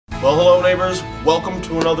Well, hello neighbors. Welcome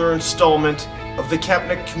to another installment of the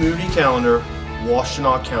Kapnick Community Calendar,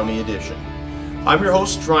 Washtenaw County Edition. I'm your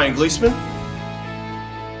host, Ryan Gleesman.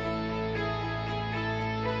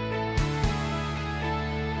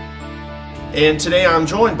 And today I'm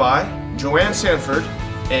joined by Joanne Sanford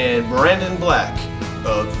and Brandon Black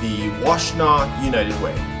of the Washtenaw United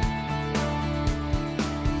Way.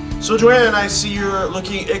 So Joanne, I see you're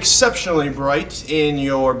looking exceptionally bright in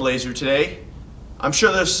your blazer today. I'm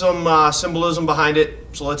sure there's some symbolism behind it,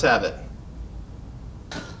 so let's have it.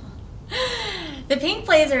 The pink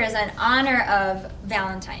blazer is in honor of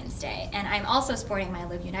Valentine's Day, and I'm also sporting my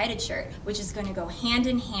Live United shirt, which is going to go hand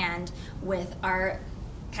in hand with our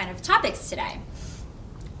kind of topics today.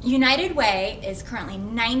 United Way is currently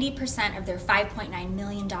 90% of their $5.9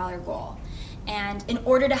 million goal. And in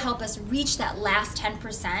order to help us reach that last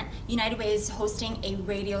 10%, United Way is hosting a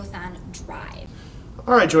Radiothon drive.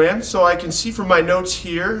 All right, Joanne, so I can see from my notes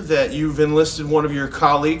here that you've enlisted one of your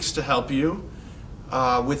colleagues to help you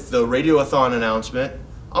with the Radiothon announcement.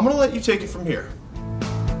 I'm going to let you take it from here. How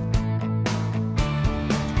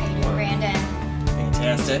you doing, Brandon?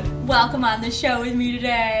 Fantastic. Welcome on the show with me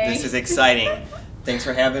today. This is exciting. Thanks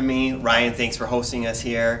for having me. Ryan, thanks for hosting us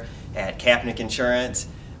here at Kapnick Insurance.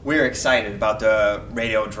 We're excited about the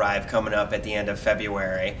radio drive coming up at the end of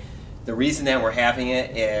February. The reason that we're having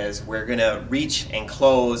it is we're going to reach and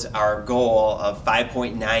close our goal of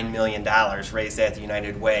 $5.9 million raised at the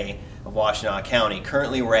United Way of Washtenaw County.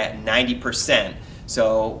 Currently we're at 90%,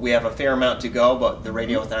 so we have a fair amount to go, but the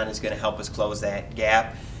Radiothon is going to help us close that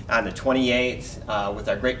gap. On the 28th, with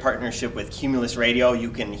our great partnership with CUMULUS Radio, you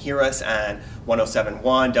can hear us on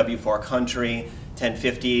 107.1 W4 Country,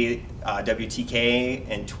 1050 WTK,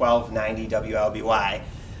 and 1290 WLBY.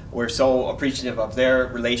 We're so appreciative of their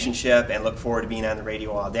relationship and look forward to being on the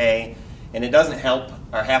radio all day. And it doesn't help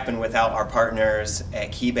or happen without our partners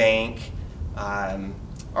at Key Bank,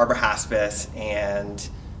 Arbor Hospice, and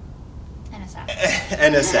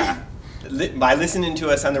NSF. By listening to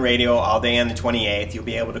us on the radio all day on the 28th, you'll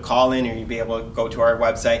be able to call in or you'll be able to go to our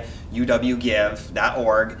website,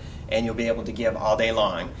 uwgive.org, and you'll be able to give all day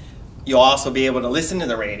long. You'll also be able to listen to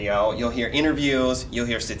the radio. You'll hear interviews, you'll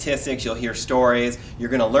hear statistics, you'll hear stories. You're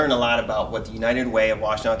going to learn a lot about what the United Way of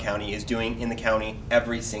Washtenaw County is doing in the county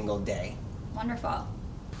every single day. Wonderful.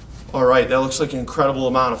 All right, that looks like an incredible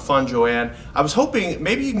amount of fun, Joanne. I was hoping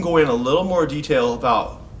maybe you can go in a little more detail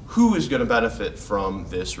about who is going to benefit from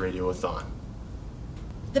this Radiothon.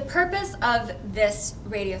 The purpose of this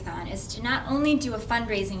Radiothon is to not only do a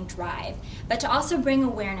fundraising drive, but to also bring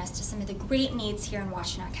awareness to some of the great needs here in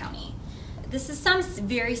Washtenaw County. This is some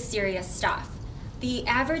very serious stuff. The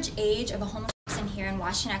average age of a homeless person here in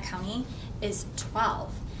Washtenaw County is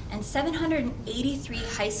 12, and 783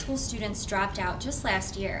 high school students dropped out just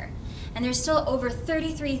last year. And there's still over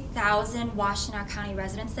 33,000 Washtenaw County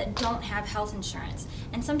residents that don't have health insurance,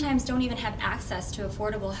 and sometimes don't even have access to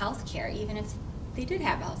affordable health care, even if they did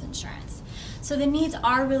have health insurance. So the needs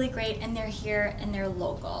are really great, and they're here and they're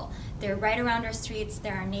local. They're right around our streets,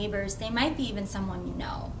 they're our neighbors, they might be even someone you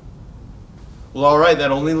know. Well, all right,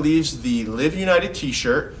 that only leaves the Live United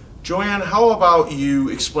t-shirt. Joanne, how about you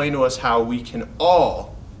explain to us how we can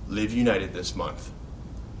all live united this month?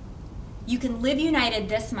 You can live united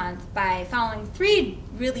this month by following 3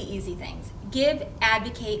 really easy things. Give,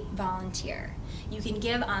 advocate, volunteer. You can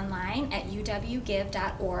give online at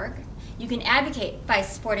uwgive.org. You can advocate by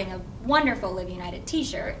sporting a wonderful Live United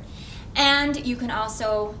t-shirt, and you can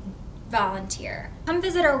also volunteer. Come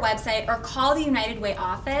visit our website or call the United Way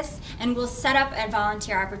office and we'll set up a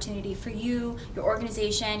volunteer opportunity for you, your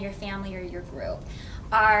organization, your family, or your group.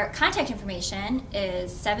 Our contact information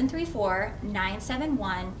is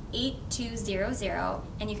 734-971-8200,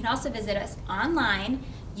 and you can also visit us online,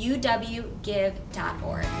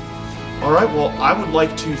 uwgive.org. All right, well, I would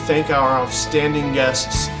like to thank our outstanding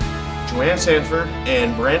guests, Joanne Sanford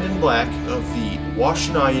and Brandon Black of the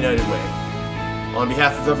Washtenaw United Way. On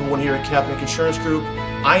behalf of everyone here at Kapnick Insurance Group,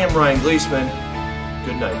 I am Ryan Gleesman.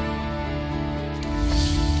 Good night.